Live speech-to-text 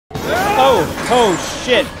Oh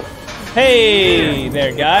shit. Hey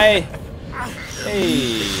there, guy.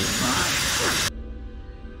 Hey.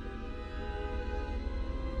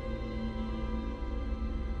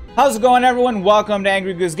 How's it going, everyone? Welcome to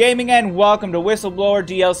Angry Goose Gaming and welcome to Whistleblower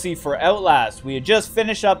DLC for Outlast. We had just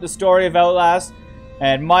finished up the story of Outlast,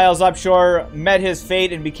 and Miles Upshur met his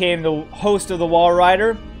fate and became the host of the Wall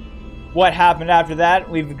Rider. What happened after that,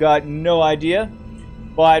 we've got no idea.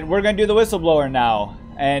 But we're going to do the Whistleblower now.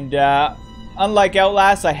 And unlike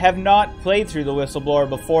Outlast, I have not played through the Whistleblower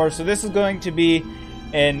before, so this is going to be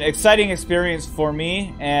an exciting experience for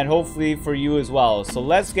me and hopefully for you as well. So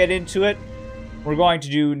let's get into it. We're going to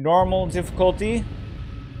do normal difficulty.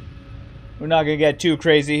 We're not going to get too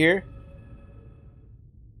crazy here.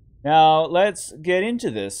 Now, let's get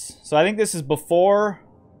into this. So I think this is before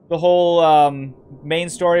the whole main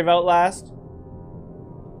story of Outlast.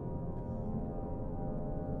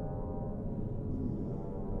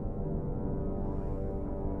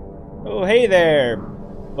 Oh, hey there,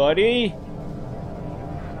 buddy.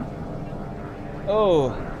 Oh,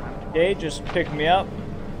 okay, just pick me up.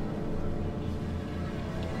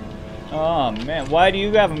 Oh man, why do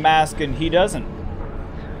you have a mask and he doesn't?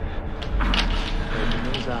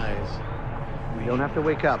 Open those eyes. We don't have to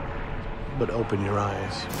wake up, but open your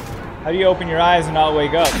eyes. How do you open your eyes and not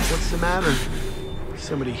wake up? What's the matter?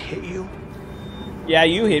 Somebody hit you? Yeah,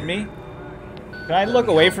 you hit me. Can I look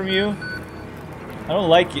away from you? I don't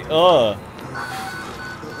like you. Ugh.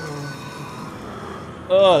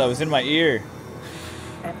 Oh, that was in my ear.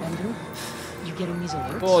 Andrew, you getting these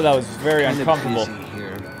alerts? Oh, that was very uncomfortable.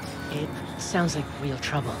 It sounds like real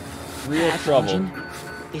trouble. Real trouble. Engine,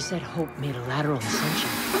 they said Hope made a lateral ascension.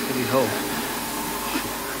 Maybe Hope.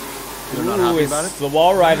 You're not Ooh, happy it's about it? the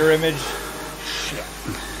Wall Rider image. Shit.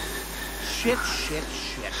 Shit.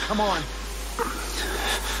 Come on.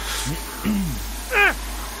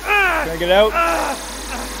 Can I get out?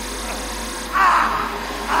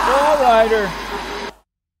 Wall Rider.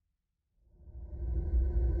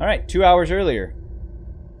 Alright, 2 hours earlier.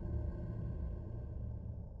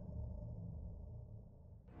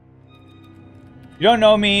 You don't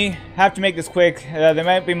know me, have to make this quick. They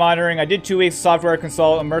might be monitoring. I did 2 weeks of software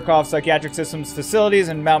consult on Murkoff Psychiatric Systems facilities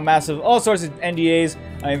and Mount Massive, all sorts of NDAs.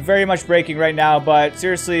 I am very much breaking right now, but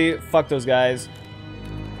seriously, fuck those guys.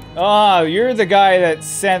 Oh, you're the guy that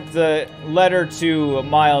sent the letter to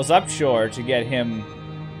Miles Upshur to get him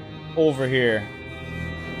over here.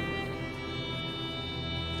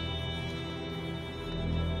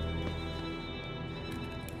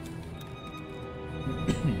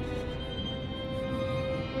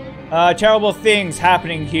 Terrible things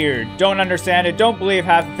happening here. Don't understand it. Don't believe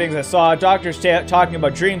half the things I saw. Doctors talking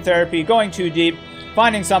about dream therapy, going too deep,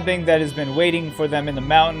 finding something that has been waiting for them in the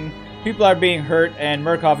mountain. People are being hurt, and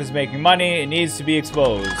Murkoff is making money. It needs to be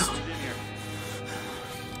exposed.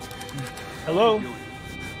 Hello?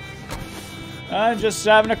 Just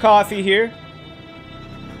having a coffee here.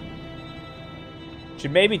 Should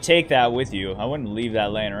maybe take that with you. I wouldn't leave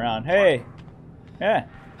that laying around. Hey. Yeah.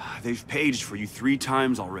 They've paged for you 3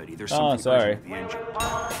 times already. There's something sorry. with the engine.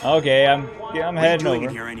 Okay, I'm heading over. What are you doing in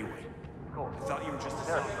here anyway? I thought you were just a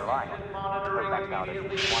You're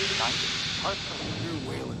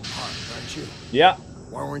Waylon Park, aren't you? Yeah.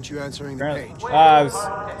 Why weren't you answering the page? I was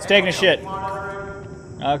taking a shit.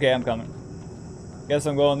 Okay, I'm coming. Guess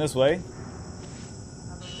I'm going this way.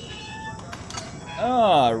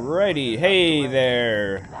 Alrighty. Hey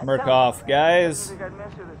there, Murkoff guys.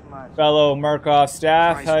 Fellow Murkoff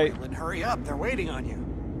staff. Hi. Hurry up, they're waiting on you.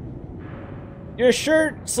 Your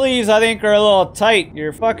shirt sleeves, I think, are a little tight.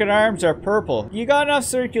 Your fucking arms are purple. You got enough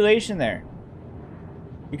circulation there.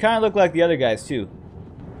 You kind of look like the other guys, too.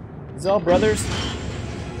 Is it all brothers?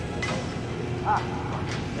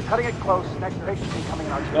 They're cutting it close. Next patient be coming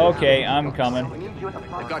out. Okay, I'm coming.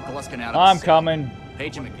 They've got Gluskin out of I'm coming.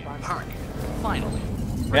 Page him again. Park. Finally.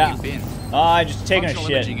 Where Yeah. you been? Just taking a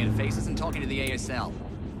Functional shit. imaging interfaces and talking to the ASL.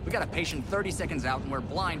 We got a patient 30 seconds out and we're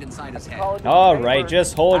blind inside his head. Alright,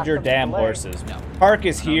 just hold your damn horses. No. Park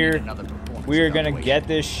is I don't need here. another performance We are gonna evaluation. get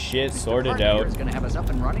this shit sorted Park here out. is gonna have us up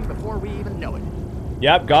and running before we even know it.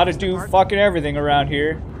 Yep, gotta do fucking everything around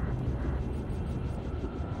here.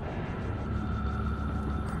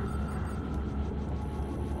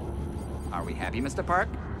 Are we happy, Mr. Park?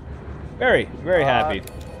 Very, very happy.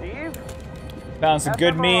 Steve? Found some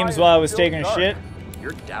good memes while I was taking a shit.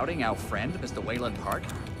 You're doubting our friend, Mr. Waylon Park?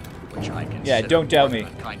 Which I consider Yeah, don't doubt me. more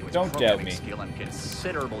than unkind to his Don't doubt programming me. Skill and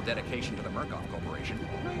considerable dedication to the Murkoff Corporation.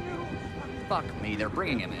 Fuck me, they're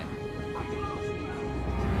bringing him in.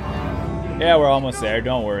 Yeah, we're almost there.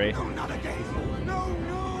 Don't worry. Coming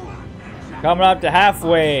up to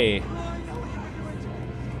halfway.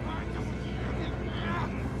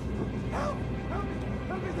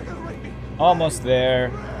 Almost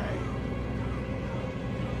there.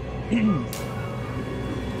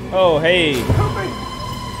 Oh, hey.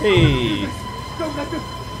 Hey. Don't let them.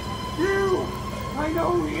 You. I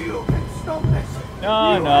know you can stop this.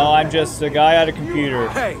 No, I'm just a guy at a computer.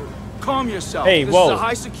 Hey, calm yourself. Hey, this whoa. is a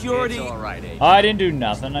high security. It's all right, Agent. I didn't do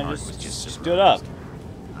nothing. I Park just was just stood up. surprised.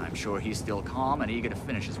 I'm sure he's still calm and eager to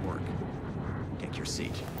finish his work. Take your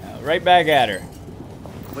seat. Right back at her.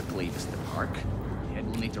 Quickly, Mr. Park. The head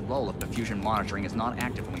will need to roll if the fusion monitoring is not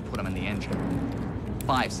active when we put him in the engine.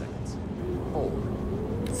 5 seconds.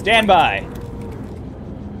 Hold. Stand by.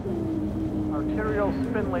 Arterial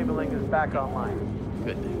spin labeling is back online.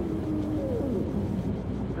 Good thing.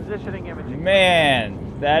 Positioning imaging.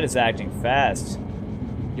 Man, that is acting fast.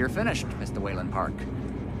 You're finished, Mr. Waylon Park.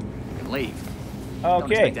 You can leave. Don't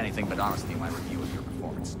Okay. expect anything but honesty in my review of your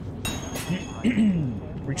performance.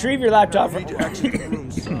 Retrieve your laptop from...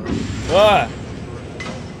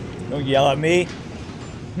 Don't yell at me.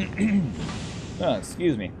 Oh,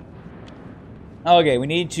 excuse me. Okay, we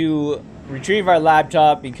need to retrieve our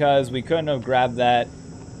laptop because we couldn't have grabbed that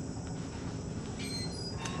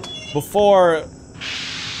before,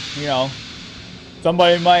 you know,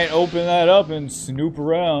 somebody might open that up and snoop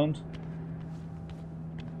around.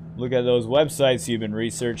 Look at those websites you've been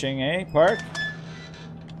researching, eh, Park?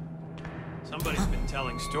 Somebody's been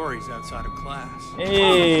telling stories outside of class.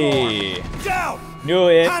 Hey! Down! Knew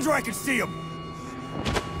it. Hands where I can see him.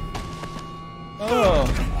 Oh,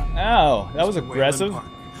 ow, that was Mr. Waylon aggressive. Park,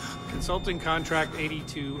 Consulting contract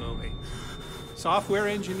 8208. Software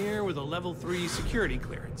engineer with a level 3 security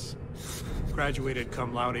clearance. Graduated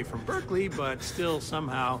cum laude from Berkeley, but still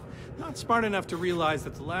somehow not smart enough to realize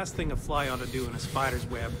that the last thing a fly ought to do in a spider's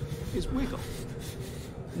web is wiggle.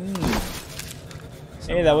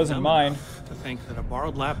 Hey, that wasn't Dumb mine. enough to think that a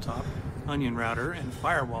borrowed laptop, onion router, and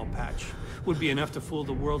firewall patch would be enough to fool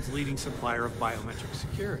the world's leading supplier of biometric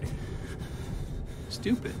security.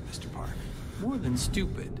 Stupid, Mr. Park. More than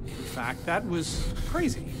stupid. In fact, that was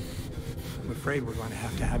crazy. I'm afraid we're going to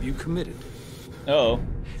have you committed. Uh-oh.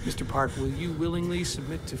 Mr. Park, will you willingly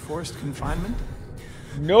submit to forced confinement?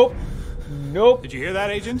 Nope. Nope. Did you hear that,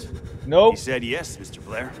 Agent? Nope. He said yes, Mr.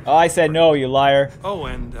 Blair. Oh, I said no, you liar. Oh,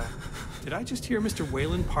 and did I just hear Mr.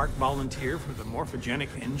 Waylon Park volunteer for the morphogenic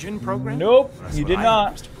engine program? Nope, That's you what did I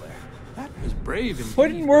not. heard, Mr. Blair. That was brave indeed.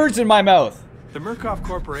 Putting words in my mouth. The Murkoff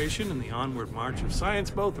Corporation and the onward march of science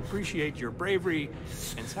both appreciate your bravery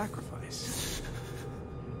and sacrifice.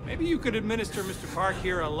 Maybe you could administer Mr. Park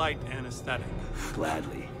here a light anesthetic.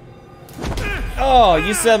 Gladly. Oh,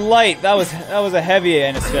 you said light. That was a heavy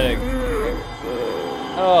anesthetic.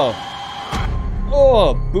 Oh.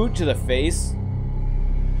 Oh, boot to the face.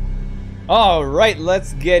 All right,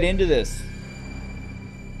 let's get into this.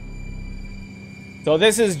 So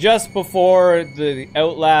this is just before the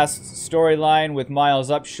Outlast storyline with Miles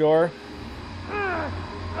Upshore.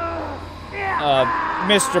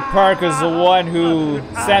 Mr. Park is the one who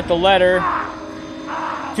sent the letter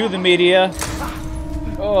to the media.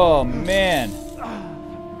 Oh, man.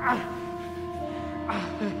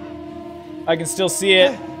 I can still see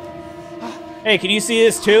it. Hey, can you see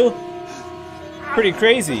this too? Pretty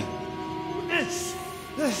crazy.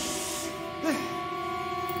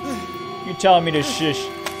 You're telling me to shush.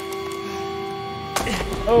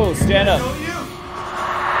 Oh, stand up.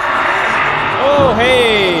 Oh,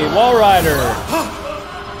 hey, Wall Rider.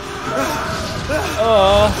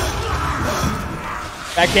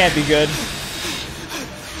 That can't be good.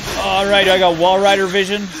 Alright, I got Wall Rider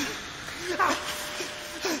vision.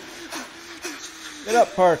 Get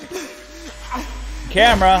up, Park.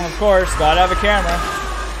 Camera, of course. Gotta have a camera.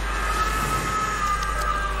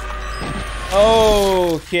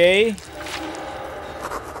 Okay.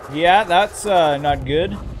 Yeah, that's not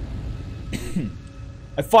good.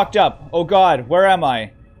 I fucked up. Oh god, where am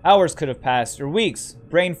I? Hours could have passed, or weeks.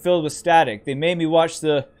 Brain filled with static. They made me watch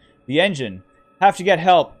the engine. Have to get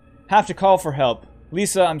help. Have to call for help.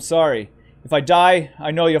 Lisa, I'm sorry. If I die,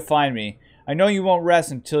 I know you'll find me. I know you won't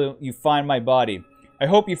rest until you find my body. I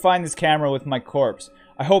hope you find this camera with my corpse.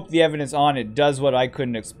 I hope the evidence on it does what I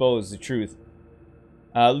couldn't expose, the truth.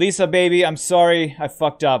 Lisa, baby, I'm sorry I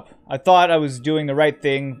fucked up. I thought I was doing the right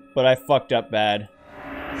thing, but I fucked up bad.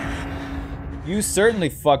 You certainly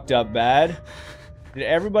fucked up bad. Did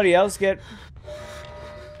everybody else get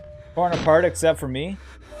torn apart except for me?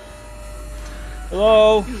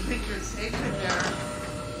 Hello? You think you're safe in there?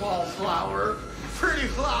 Wallflower, pretty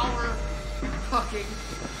flower, fucking.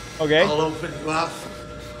 Okay. I'll open you up.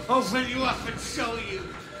 Open you up and show you.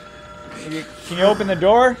 Can you open the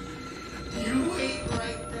door? You wait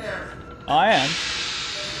right there. I am.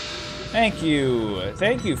 Thank you.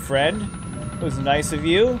 Thank you, friend. It was nice of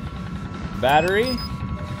you. battery.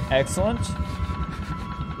 Excellent.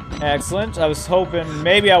 Excellent. I was hoping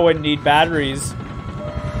maybe I wouldn't need batteries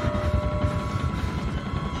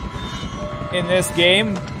in this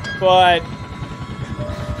game, but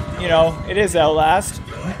you know, it is Outlast.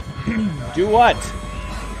 Do what?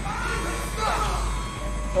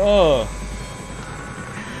 Oh.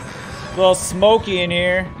 A little smoky in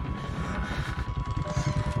here.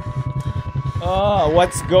 Oh,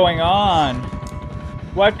 what's going on?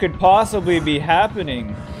 What could possibly be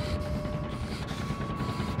happening?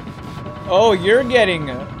 Oh, you're getting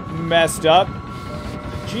messed up.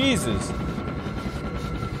 Jesus.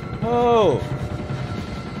 Oh.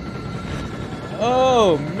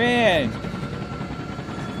 Oh, man.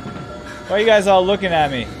 Why are you guys all looking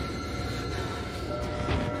at me?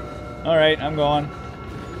 Alright, I'm going.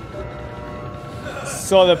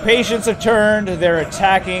 So the patients have turned. They're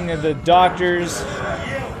attacking the doctors.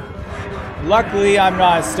 Luckily, I'm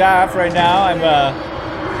not staff right now. I'm a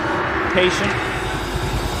patient.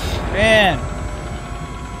 Man.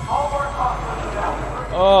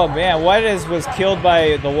 Oh man, what was killed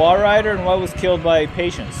by the wall rider and what was killed by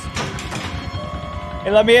patients?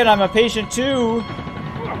 Hey, let me in, I'm a patient too.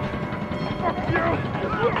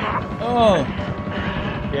 Oh.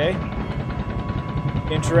 Okay.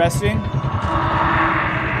 Interesting.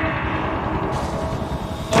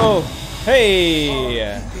 Oh.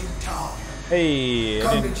 Hey. Hey.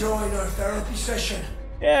 Come to join our therapy session.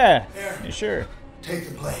 Yeah. Here. Yeah, sure. Take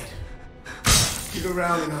the blade. Get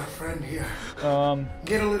around in our friend here.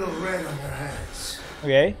 Get a little red on your hands.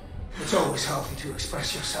 Okay. It's always healthy to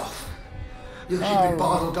express yourself. You keep it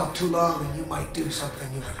bottled up too long and you might do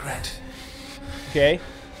something you regret. Okay.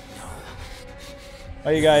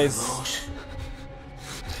 Are you guys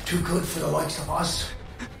too good for the likes of us?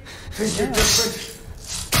 Think you're different?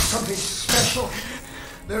 Something special?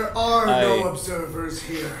 There are no observers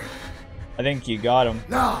here. I think you got him.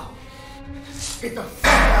 Now, get the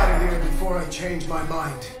fuck out of here before I change my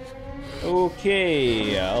mind.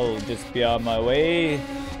 Okay, I'll just be on my way.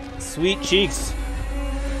 Sweet cheeks.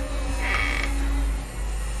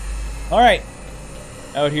 Alright.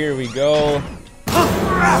 Out here we go.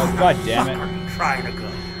 Oh, god damn it.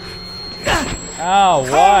 Ow,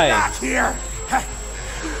 why? Back here.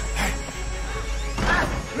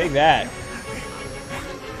 Take that.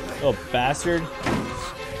 Little bastard.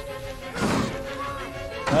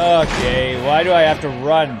 Okay, why do I have to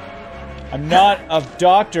run? I'm not a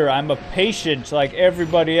doctor, I'm a patient like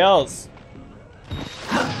everybody else.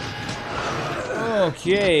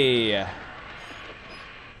 Okay.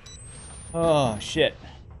 Oh, shit.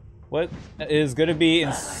 What is gonna be in...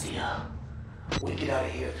 idea. We get out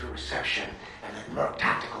of here through reception and let Murk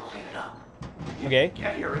Tactical clean it up. Okay.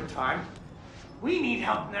 Get here in time. We need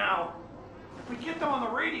help now. If we get them on the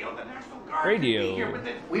radio, the National Guard could be here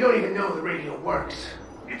within... We don't even know the radio works.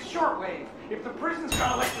 It's shortwave. If the prison's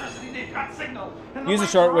got electricity, they've got signal. And the Use a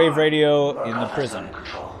lights are shortwave on. radio in the prison.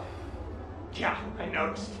 Control. Yeah, I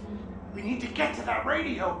noticed. We need to get to that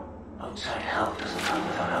radio. Outside help doesn't come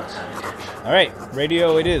without outside attention. Alright,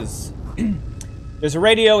 radio it is. There's a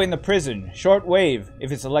radio in the prison. Shortwave.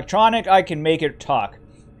 If it's electronic, I can make it talk.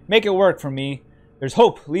 Make it work for me. There's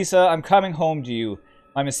hope, Lisa. I'm coming home to you.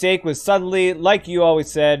 My mistake was subtly, like you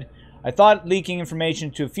always said. I thought leaking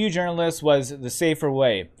information to a few journalists was the safer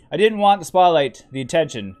way. I didn't want the spotlight, the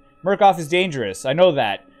attention. Murkoff is dangerous. I know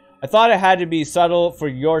that. I thought it had to be subtle for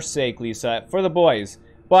your sake, Lisa. For the boys.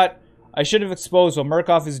 But I should have exposed what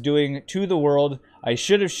Murkoff is doing to the world. I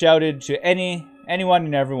should have shouted to anyone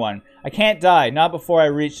and everyone. I can't die, not before I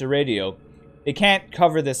reach the radio. They can't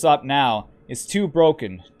cover this up now. It's too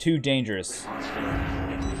broken, too dangerous.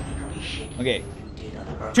 Okay.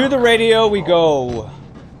 To the radio we go.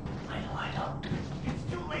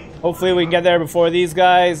 Hopefully we can get there before these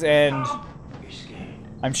guys, and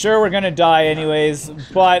I'm sure we're gonna die anyways,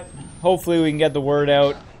 but hopefully we can get the word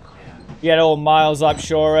out. We got old Miles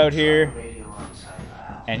upshore out here,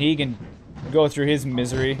 and he can go through his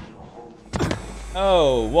misery.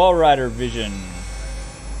 Oh, wall rider vision.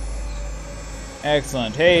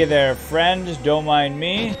 Excellent. Hey there, friend. Don't mind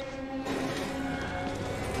me.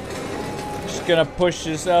 Just gonna push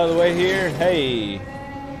this out of the way here. Hey.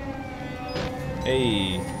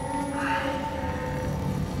 Hey.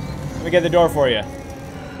 Let me get the door for you.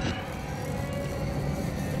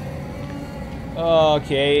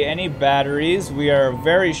 Okay, any batteries? We are a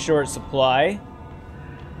very short supply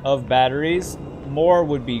of batteries. More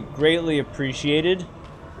would be greatly appreciated.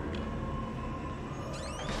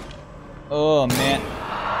 Oh, man.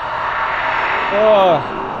 Oh.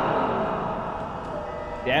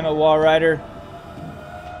 Damn it, wall rider.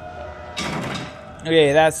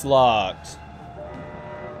 Okay, that's locked.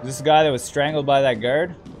 Is this the guy that was strangled by that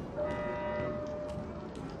guard?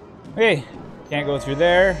 Okay, can't go through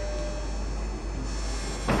there.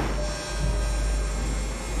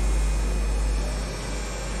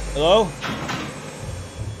 Hello?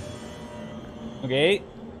 Okay.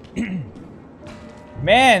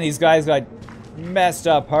 Man, these guys got messed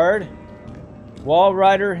up hard. Wall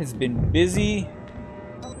Rider has been busy.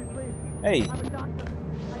 Hey. I'm a doctor.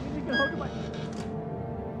 I need to get hold of my...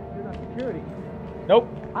 You're not security. Nope.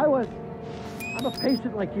 I'm a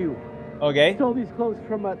patient like you. Okay. I stole these clothes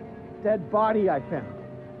from a dead body I found.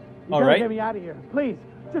 You All gotta right. get me out of here. Please,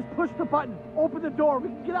 just push the button. Open the door. We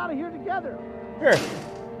can get out of here together. Here.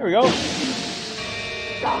 Here we go.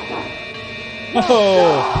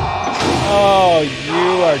 Oh. Oh,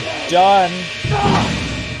 you are done.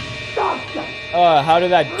 How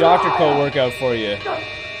did that doctor coat work out for you?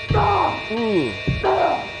 Ooh.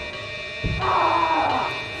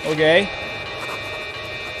 Okay.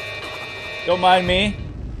 Don't mind me.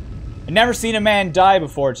 I've never seen a man die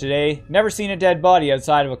before today. Never seen a dead body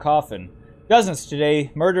outside of a coffin. Dozens today,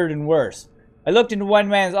 murdered and worse. I looked into one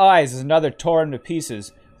man's eyes as another tore him to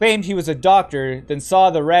pieces. Claimed he was a doctor, then saw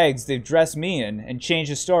the rags they've dressed me in and changed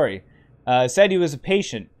his story. Said he was a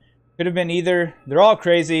patient. Could have been either. They're all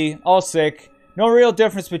crazy, all sick. No real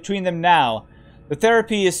difference between them now. The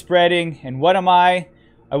therapy is spreading, and what am I?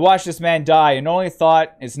 I watched this man die and only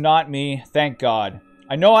thought, it's not me, thank God.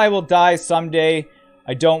 I know I will die someday.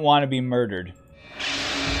 I don't want to be murdered.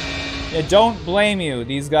 Yeah, don't blame you.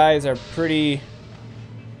 These guys are pretty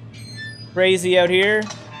crazy out here.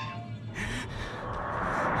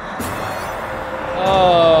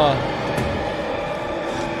 Oh.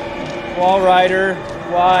 Wall Rider,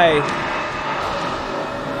 why?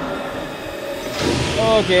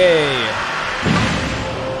 Okay.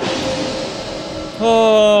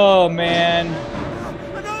 Oh, man.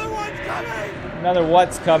 Another one's coming! Another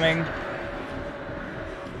what's coming?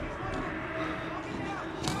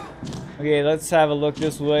 Okay, let's have a look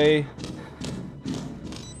this way.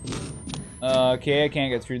 Okay, I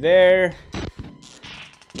can't get through there.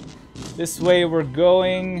 This way we're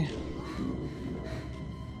going.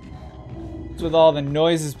 What's with all the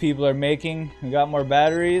noises people are making? We got more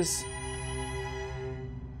batteries.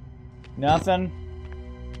 Nothing.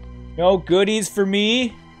 No goodies for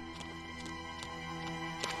me.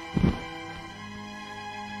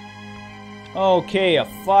 Okay, a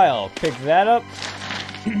file. Pick that up.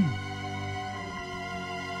 Can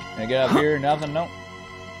I get up here? Nothing? Nope.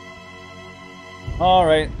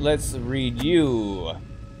 Alright, let's read you.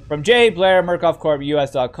 From J. Blair, Murkoff Corp,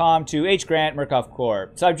 US.com to H. Grant, Murkoff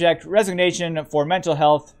Corp. Subject, resignation for mental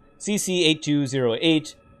health,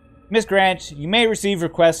 CC8208. Miss Grant, you may receive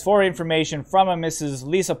requests for information from a Mrs.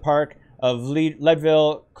 Lisa Park of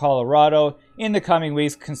Leadville, Colorado, in the coming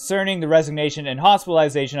weeks concerning the resignation and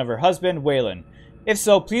hospitalization of her husband, Waylon. If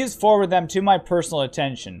so, please forward them to my personal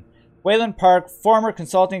attention. Waylon Park, former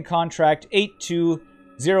consulting contract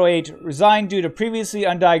 8208, resigned due to previously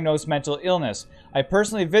undiagnosed mental illness. I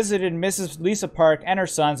personally visited Mrs. Lisa Park and her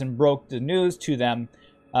sons and broke the news to them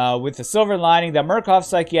with the silver lining that Murkoff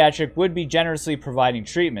Psychiatric would be generously providing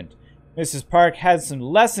treatment. Mrs. Park had some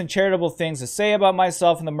less than charitable things to say about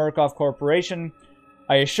myself and the Murkoff Corporation.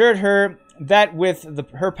 I assured her that with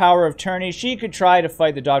her power of attorney, she could try to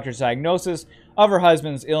fight the doctor's diagnosis of her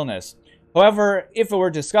husband's illness. However, if it were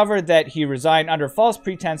discovered that he resigned under false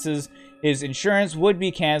pretenses, his insurance would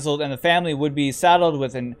be canceled and the family would be saddled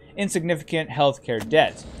with an insignificant healthcare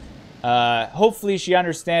debt. Hopefully she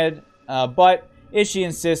understands, but if she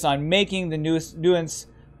insists on making the nuance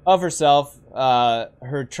of herself,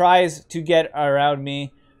 her tries to get around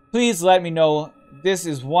me, please let me know. This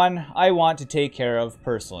is one I want to take care of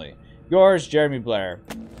personally. Yours, Jeremy Blair.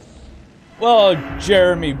 Well,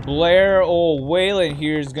 Jeremy Blair, old Waylon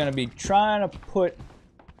here is going to be trying to put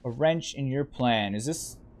a wrench in your plan. Is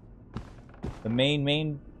this the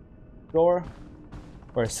main door?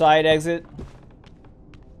 Or a side exit?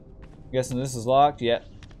 I'm guessing this is locked. Yeah.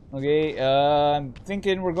 Okay, I'm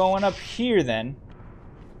thinking we're going up here then.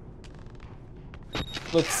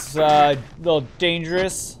 Looks a little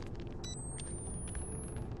dangerous.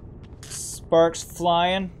 Sparks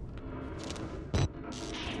flying.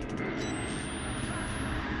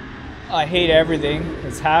 I hate everything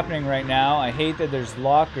that's happening right now. I hate that there's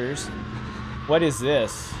lockers. What is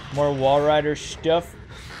this? More Wall Rider stuff?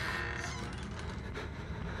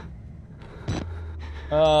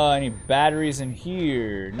 Any batteries in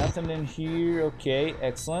here? Nothing in here. Okay,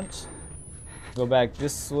 excellent. Go back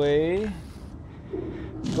this way.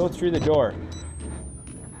 Go through the door.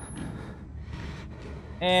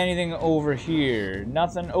 Anything over here?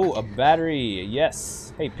 Nothing. Oh, a battery.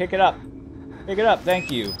 Yes. Hey, pick it up. Pick it up,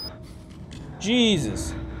 thank you.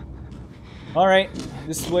 Jesus. Alright,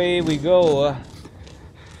 this way we go.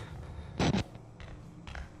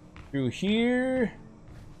 Through here.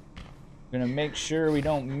 Gonna make sure we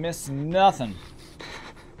don't miss nothing.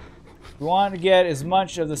 We want to get as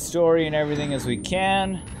much of the story and everything as we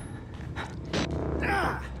can.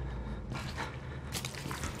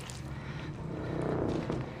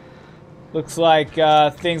 Looks like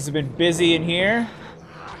things have been busy in here.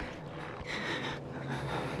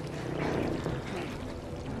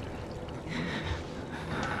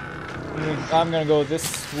 I'm gonna go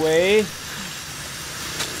this way.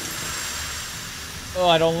 Oh,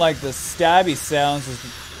 I don't like the stabby sounds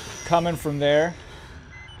coming from there.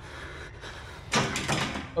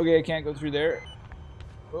 Okay, I can't go through there.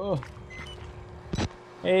 Oh.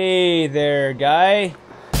 Hey there, guy.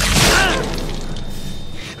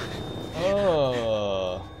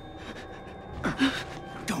 Oh.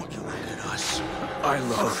 Don't look at us. I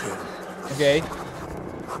love him. Okay.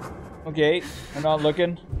 Okay, I'm not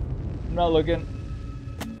looking. I'm not looking.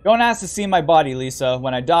 Don't ask to see my body, Lisa.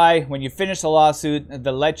 When I die, when you finish the lawsuit,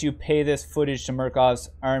 they'll let you pay this footage to Murkoff's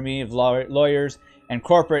army of lawyers and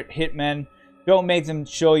corporate hitmen. Don't make them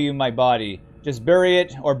show you my body. Just bury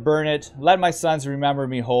it or burn it. Let my sons remember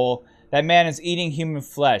me whole. That man is eating human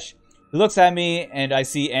flesh. He looks at me and I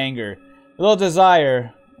see anger. A little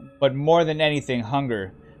desire, but more than anything,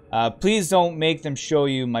 hunger. Please don't make them show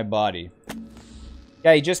you my body.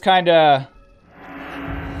 Yeah, he just kind of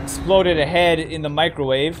exploded a head in the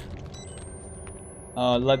microwave.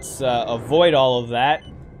 Let's avoid all of that.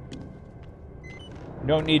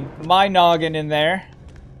 Don't need my noggin in there.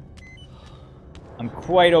 I'm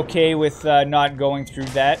quite okay with not going through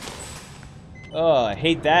that. Oh, I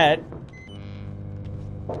hate that.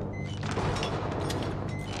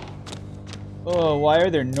 Oh, why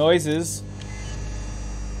are there noises?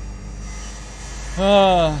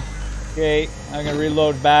 Okay, I'm gonna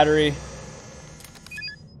reload battery.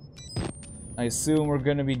 I assume we're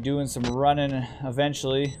gonna be doing some running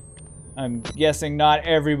eventually. I'm guessing not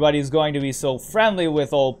everybody's going to be so friendly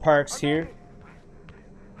with old Parks here.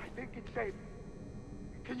 I think it's safe.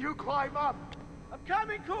 Can you climb up? I'm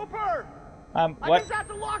coming, Cooper! What? I just have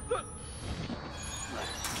to lock the...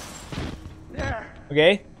 There.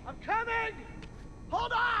 Okay. I'm coming!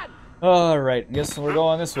 Hold on! Alright, I guess we're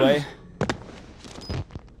going this way.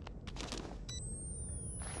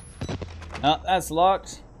 Oh, that's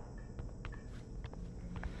locked.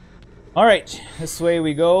 Alright, this way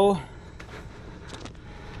we go.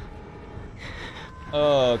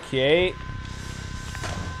 Okay.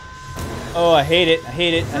 Oh, I hate it. I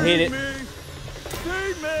hate it. I hate it.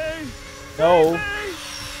 Save me! No.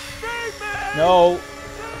 Save me! No.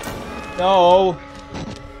 No.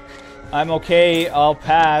 I'm okay. I'll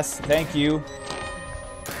pass. Thank you.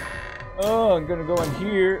 Oh, I'm gonna go in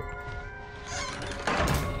here.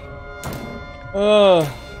 Ugh.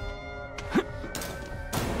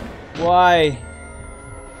 Why?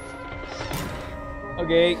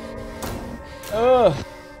 Okay. Ugh.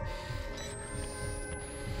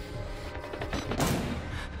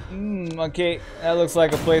 Okay. That looks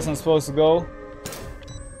like a place I'm supposed to go.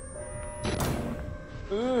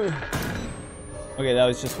 Ugh. Okay, that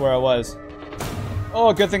was just where I was.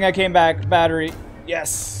 Oh, good thing I came back. Battery.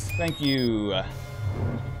 Yes. Thank you.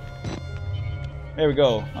 There we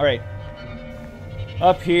go. Alright.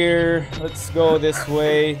 Up here. Let's go this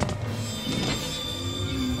way.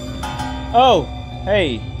 Oh!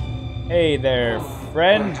 Hey. Hey there,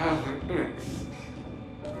 friend. Did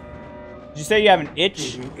you say you have an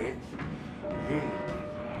itch?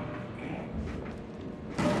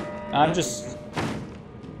 I'm just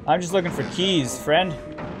looking for keys, friend.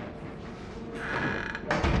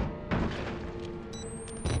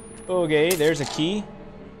 Okay, there's a key.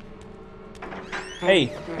 Hey,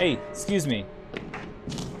 hey, excuse me.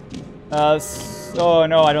 Oh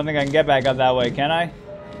no, I don't think I can get back up that way, can I?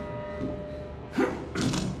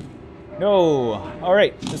 No.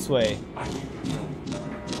 Alright, this way.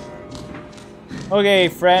 Okay,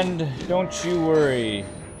 friend, don't you worry.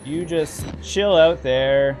 You just chill out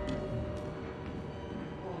there.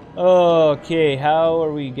 Okay, how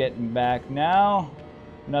are we getting back now?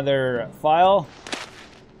 Another file.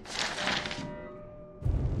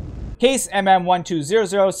 Case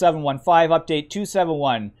MM1200715, update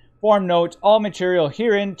 271. Form note, all material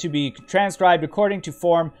herein to be transcribed according to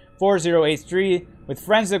Form 4083 with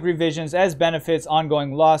forensic revisions as benefits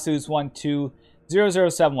ongoing lawsuits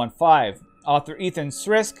 1200715. Author Ethan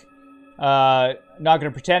Srisk. Not going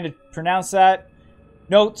to pretend to pronounce that.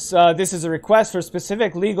 Notes, this is a request for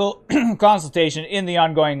specific legal consultation in the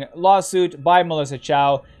ongoing lawsuit by Melissa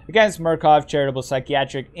Chow against Murkoff Charitable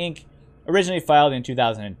Psychiatric Inc. originally filed in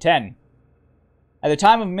 2010. At the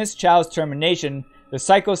time of Ms. Chow's termination, the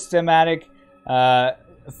psychosomatic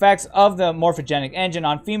effects of the morphogenic engine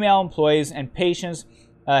on female employees and patients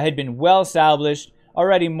had been well established.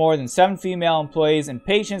 Already more than 7 female employees and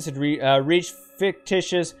patients had reached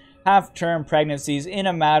fictitious half-term pregnancies in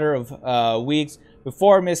a matter of weeks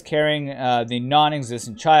before miscarrying the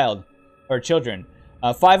non-existent children,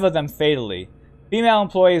 5 of them fatally. Female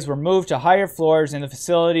employees were moved to higher floors in the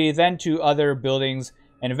facility, then to other buildings,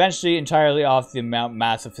 and eventually entirely off the Mount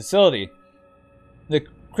Massive facility. The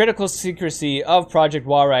critical secrecy of Project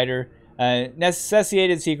Walrider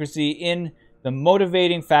necessitated secrecy in the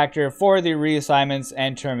motivating factor for the reassignments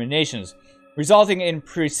and terminations, resulting in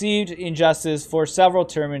perceived injustice for several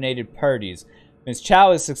terminated parties. Ms.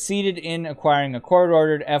 Chow has succeeded in acquiring a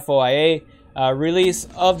court-ordered FOIA release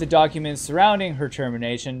of the documents surrounding her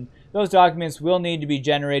termination. Those documents will need to be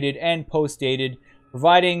generated and post-dated,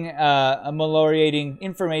 providing ameliorating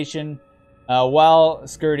information while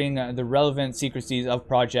skirting the relevant secrecies of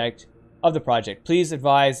the project. Please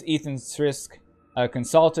advise Ethan Strisk,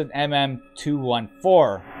 consultant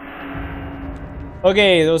MM214.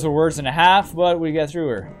 Okay, those were words and a half, but we got through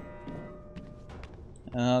her.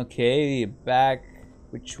 Okay, back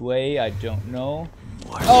which way? I don't know.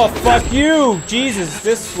 Oh, fuck you! Jesus,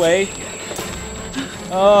 this way.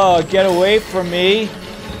 Oh, get away from me.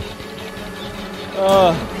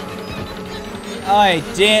 I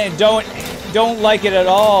don't like it at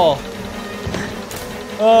all.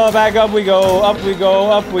 Oh, back up we go, up we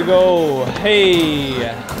go, up we go.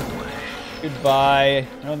 Hey. Goodbye.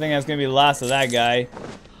 I don't think that's gonna be the last of that guy.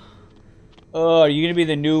 Oh, are you gonna be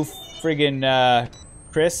the new friggin'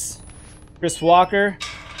 Chris Walker?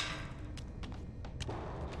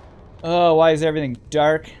 Oh, why is everything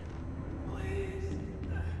dark?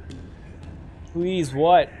 Please,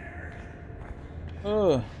 what?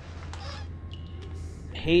 Ugh.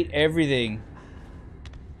 Hate everything.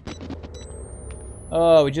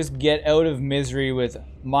 Oh, we just get out of misery with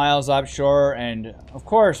Miles offshore, and of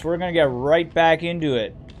course, we're gonna get right back into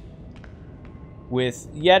it with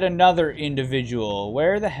yet another individual.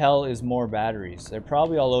 Where the hell is more batteries? They're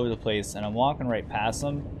probably all over the place, and I'm walking right past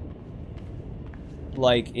them.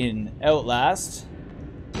 Like in Outlast.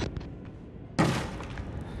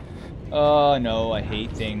 Oh no, I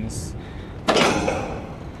hate things. I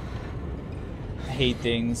hate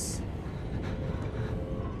things.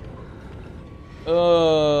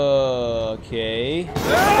 Okay.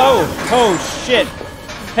 Oh shit.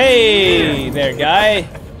 Hey there, guy.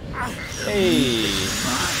 Hey.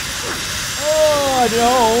 Oh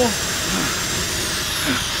no.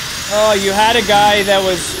 Oh, you had a guy that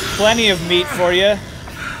was plenty of meat for you.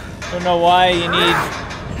 Don't know why you need,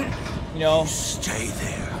 you know. Stay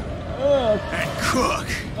there and cook.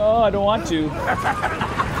 Oh, I don't want to.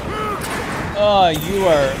 Oh, you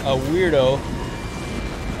are a weirdo.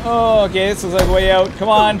 Oh, okay, this looks like a way out. Come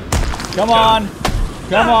on. Come on.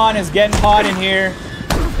 Come on, it's getting hot in here.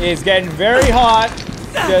 It's getting very hot.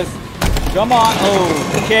 Just, come on.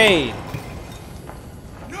 Oh, okay.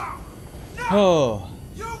 Oh.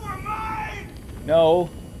 No.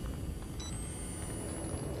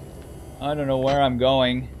 I don't know where I'm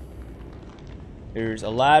going. There's a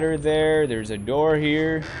ladder there. There's a door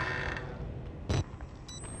here.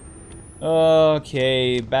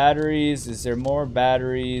 Okay, batteries. Is there more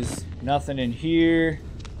batteries? Nothing in here.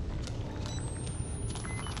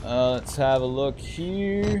 Let's have a look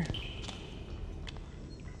here.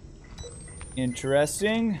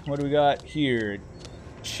 Interesting. What do we got here?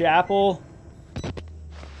 Chapel.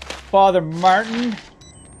 Father Martin,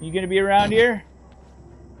 you gonna be around here?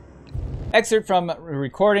 Excerpt from a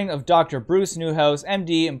recording of Dr. Bruce Newhouse,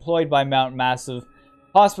 MD, employed by Mount Massive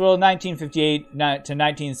Hospital, 1958 to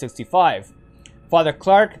 1965. Father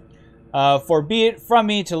Clark, for be it from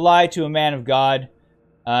me to lie to a man of God,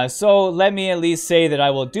 so let me at least say that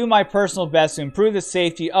I will do my personal best to improve the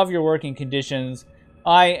safety of your working conditions.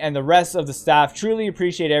 I and the rest of the staff truly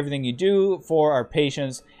appreciate everything you do for our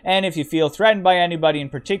patients, and if you feel threatened by anybody in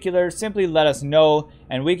particular, simply let us know,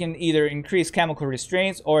 and we can either increase chemical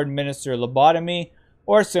restraints or administer lobotomy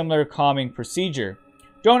or similar calming procedure.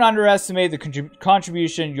 Don't underestimate the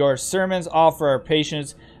contribution your sermons offer our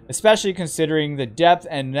patients, especially considering the depth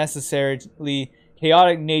and necessarily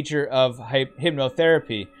chaotic nature of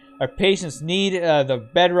hypnotherapy. Our patients need the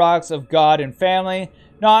bedrocks of God and family.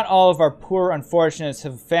 Not all of our poor unfortunates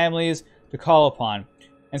have families to call upon.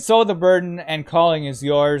 And so the burden and calling is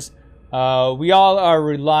yours. We all are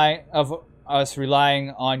relying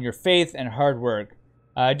on your faith and hard work.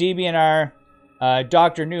 DBNR,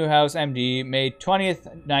 Dr. Newhouse, MD, May 20th,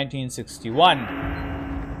 1961.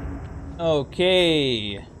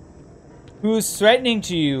 Okay. Who's threatening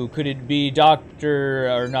to you? Could it be Dr.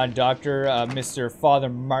 or not Dr. Mr. Father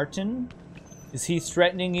Martin? Is he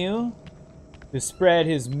threatening you to spread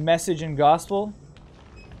his message and gospel?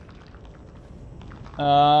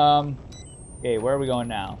 Okay, where are we going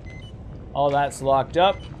now? All that's locked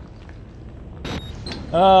up.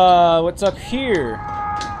 What's up here?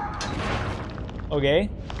 Okay.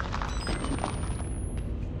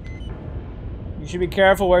 You should be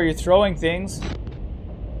careful where you're throwing things.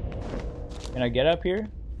 Can I get up here?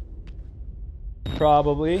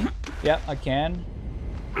 Probably. Yep, I can.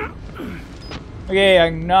 Okay,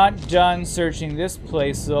 I'm not done searching this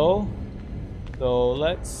place though. So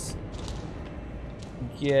let's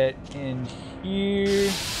get in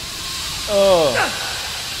here. Oh.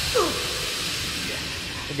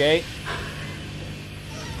 Okay.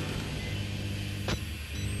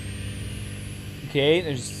 Okay,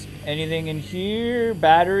 there's anything in here?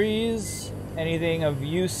 Batteries? Anything of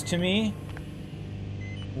use to me?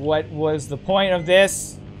 What was the point of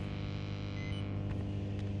this?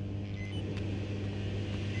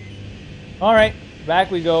 Alright, back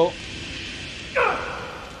we go.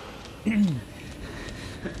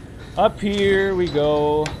 Up here we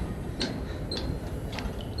go.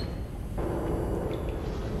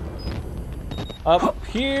 Up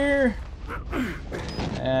here.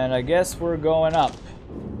 And I guess we're going up.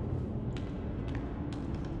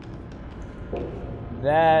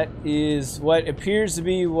 That is what appears to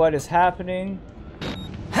be what is happening.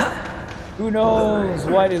 Who knows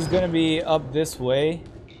what is going to be up this way.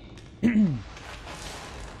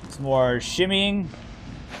 It's more shimmying.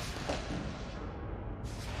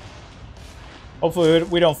 Hopefully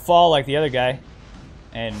we don't fall like the other guy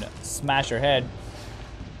and smash our head.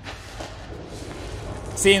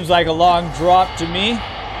 Seems like a long drop to me.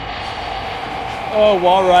 Oh,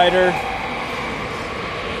 Wall Rider.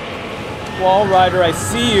 Wall Rider, I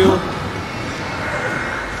see you.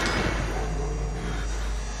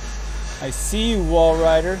 I see you, Wall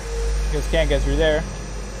Rider. Guess can't get through there.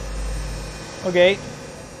 Okay.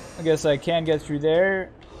 I guess I can get through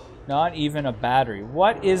there. Not even a battery.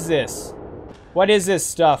 What is this? What is this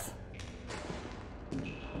stuff?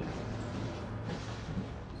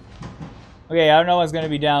 Okay, I don't know what's gonna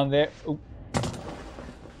be down there. Oop.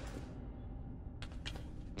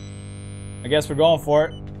 I guess we're going for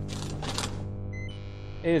it.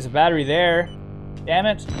 Hey, there's a battery there. Damn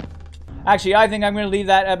it. Actually, I think I'm going to leave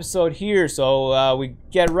that episode here, so we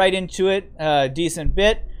get right into it a decent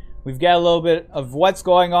bit. We've got a little bit of what's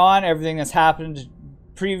going on, everything that's happened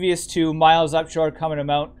previous to Miles Upshore coming to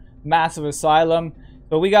Mount Massive Asylum.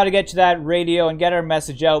 But we got to get to that radio and get our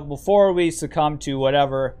message out before we succumb to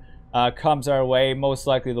whatever comes our way, most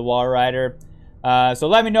likely the Wall Rider. So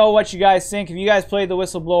let me know what you guys think. If you guys played the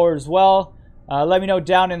Whistleblower as well, let me know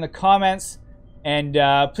down in the comments. And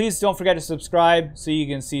please don't forget to subscribe so you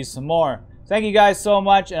can see some more. Thank you guys so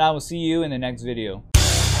much, and I will see you in the next video.